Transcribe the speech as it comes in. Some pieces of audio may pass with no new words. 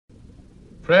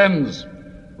Friends,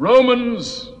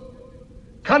 Romans,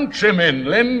 countrymen,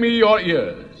 lend me your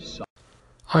ears.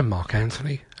 I'm Mark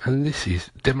Anthony, and this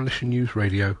is Demolition News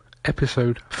Radio,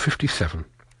 episode 57.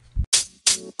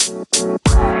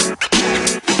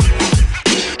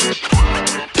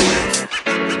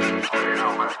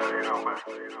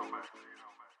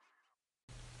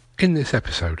 In this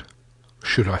episode,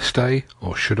 should I stay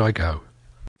or should I go?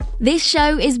 This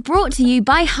show is brought to you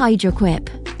by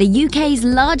Hydroquip, the UK's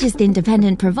largest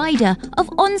independent provider of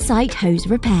on-site hose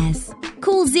repairs.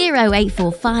 Call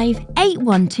 0845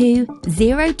 812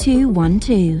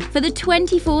 0212 for the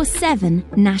 24/7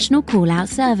 national call-out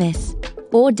service.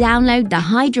 Or download the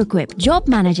Hydroquip Job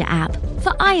Manager app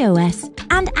for iOS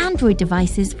and Android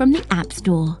devices from the App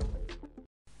Store.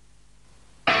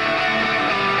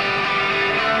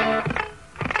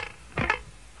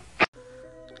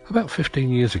 About 15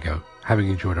 years ago, having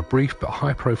enjoyed a brief but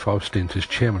high-profile stint as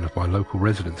chairman of my local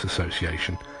residents'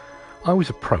 association, I was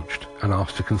approached and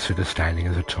asked to consider standing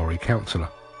as a Tory councillor.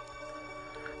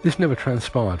 This never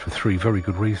transpired for three very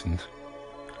good reasons.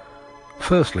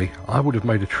 Firstly, I would have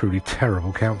made a truly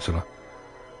terrible councillor.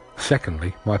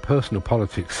 Secondly, my personal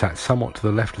politics sat somewhat to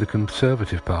the left of the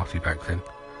Conservative Party back then.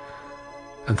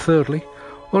 And thirdly,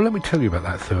 well, let me tell you about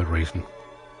that third reason.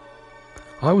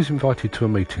 I was invited to a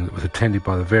meeting that was attended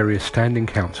by the various standing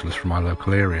councillors from my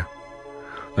local area.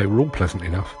 They were all pleasant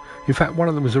enough. In fact, one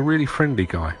of them was a really friendly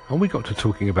guy, and we got to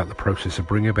talking about the process of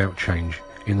bringing about change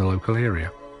in the local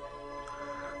area.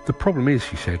 The problem is,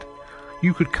 he said,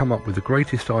 you could come up with the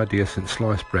greatest idea since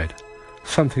sliced bread,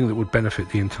 something that would benefit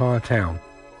the entire town.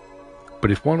 But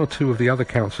if one or two of the other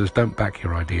councillors don't back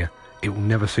your idea, it will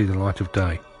never see the light of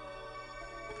day.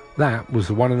 That was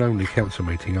the one and only council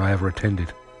meeting I ever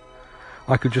attended.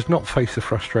 I could just not face the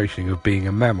frustration of being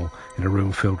a mammal in a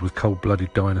room filled with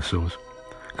cold-blooded dinosaurs,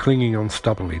 clinging on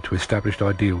stubbornly to established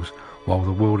ideals while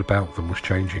the world about them was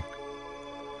changing.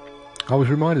 I was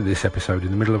reminded of this episode in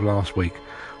the middle of last week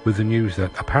with the news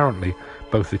that apparently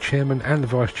both the chairman and the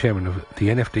vice chairman of the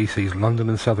NFDC's London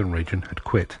and Southern region had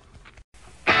quit.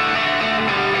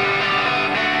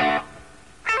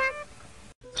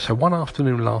 So one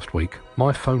afternoon last week,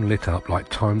 my phone lit up like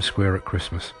Times Square at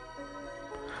Christmas.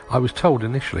 I was told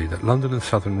initially that London and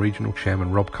Southern Regional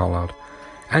Chairman Rob Collard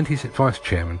and his Vice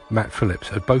Chairman Matt Phillips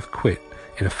had both quit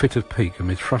in a fit of pique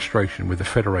amid frustration with the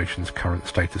Federation's current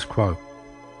status quo.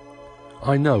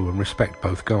 I know and respect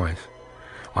both guys.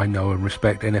 I know and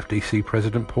respect NFDC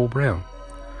President Paul Brown.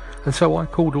 And so I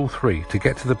called all three to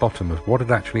get to the bottom of what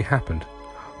had actually happened,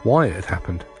 why it had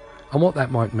happened, and what that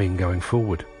might mean going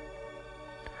forward.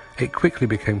 It quickly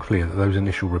became clear that those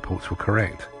initial reports were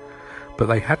correct, but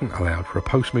they hadn't allowed for a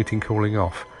post-meeting calling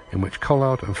off in which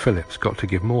Collard and Phillips got to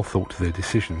give more thought to their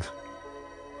decisions.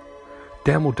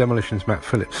 Downward Demolition's Matt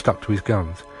Phillips stuck to his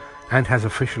guns and has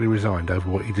officially resigned over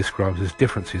what he describes as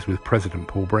differences with President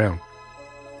Paul Brown.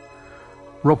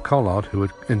 Rob Collard, who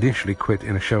had initially quit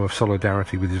in a show of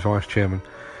solidarity with his vice chairman,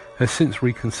 has since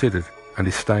reconsidered and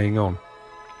is staying on.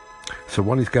 So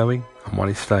one is going and one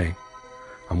is staying.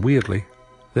 And weirdly,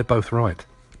 they're both right.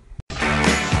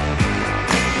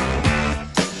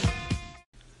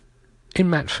 In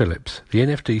Matt Phillips, the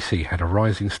NFDC had a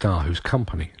rising star whose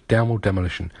company, Downward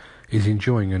Demolition, is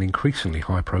enjoying an increasingly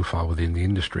high profile within the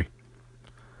industry.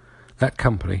 That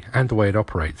company, and the way it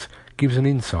operates, gives an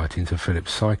insight into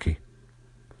Phillips' psyche.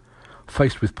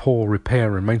 Faced with poor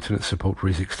repair and maintenance support for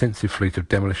his extensive fleet of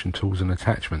demolition tools and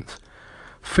attachments,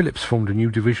 Phillips formed a new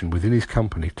division within his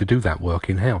company to do that work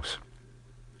in-house.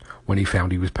 When he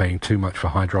found he was paying too much for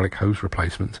hydraulic hose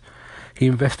replacements, he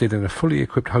invested in a fully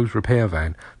equipped hose repair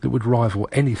van that would rival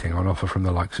anything on offer from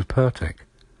the likes of Pertec.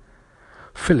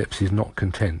 Phillips is not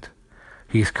content.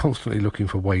 He is constantly looking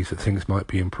for ways that things might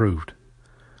be improved.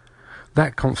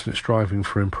 That constant striving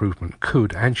for improvement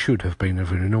could and should have been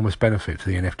of an enormous benefit to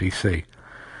the NFDC,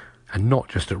 and not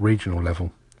just at regional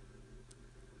level.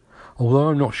 Although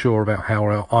I'm not sure about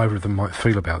how either of them might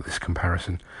feel about this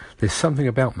comparison, there's something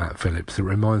about Matt Phillips that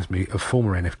reminds me of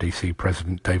former NFDC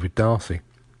President David Darcy.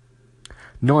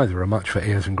 Neither are much for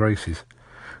airs and graces.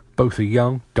 Both are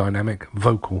young, dynamic,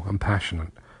 vocal and passionate.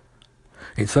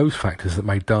 It's those factors that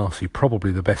made Darcy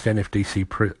probably the best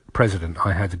NFDC president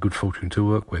I had the good fortune to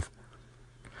work with.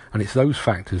 And it's those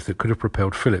factors that could have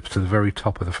propelled Phillips to the very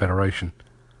top of the Federation.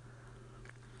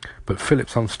 But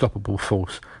Phillips' unstoppable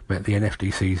force met the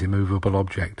NFDC's immovable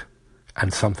object,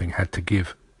 and something had to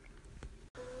give.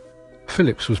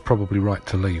 Phillips was probably right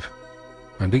to leave,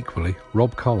 and equally,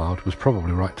 Rob Collard was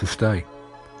probably right to stay.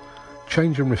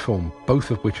 Change and reform,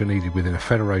 both of which are needed within a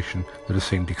federation that has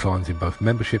seen declines in both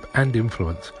membership and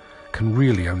influence, can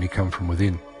really only come from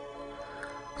within.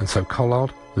 And so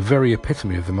Collard, the very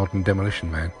epitome of the modern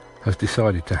demolition man, has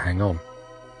decided to hang on.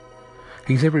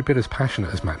 He's every bit as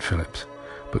passionate as Matt Phillips,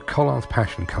 but Collard's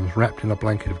passion comes wrapped in a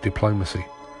blanket of diplomacy,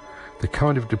 the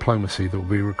kind of diplomacy that will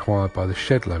be required by the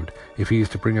Shedload if he is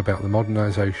to bring about the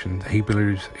modernisation that he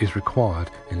believes is required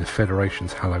in the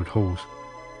Federation's hallowed halls.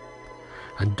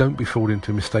 And don't be fooled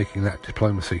into mistaking that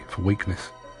diplomacy for weakness.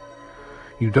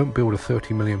 You don't build a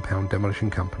 £30 million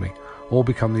demolition company or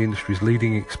become the industry's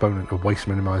leading exponent of waste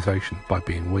minimisation by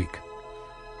being weak.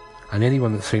 And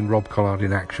anyone that's seen Rob Collard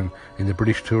in action in the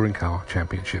British Touring Car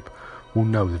Championship will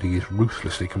know that he is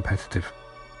ruthlessly competitive.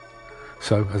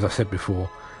 So, as I said before,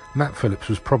 Matt Phillips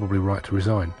was probably right to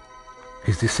resign.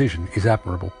 His decision is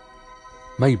admirable.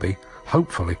 Maybe,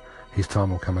 hopefully, his time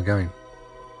will come again.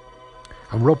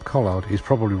 And Rob Collard is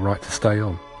probably right to stay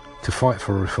on, to fight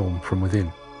for a reform from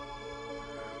within.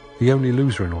 The only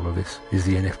loser in all of this is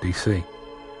the NFDC.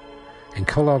 In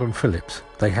Collard and Phillips,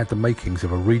 they had the makings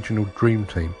of a regional dream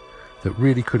team that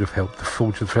really could have helped to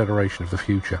forge the Federation of the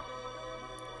future.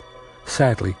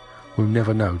 Sadly, we'll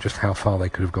never know just how far they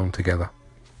could have gone together.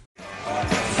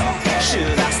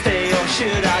 Should I stay or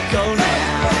should I go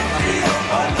now?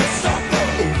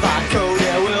 If I go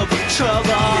there will be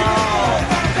trouble,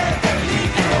 and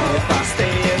if I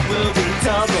stay it will be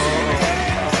double.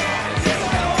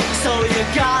 So you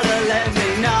gotta let me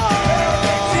know.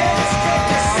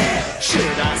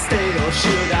 Should I stay or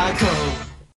should I go?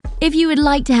 If you would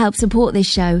like to help support this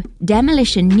show,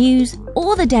 Demolition News,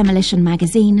 or the Demolition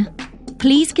Magazine,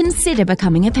 please consider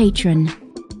becoming a patron.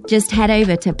 Just head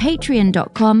over to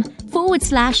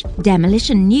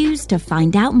patreon.com/Demolition News to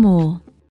find out more.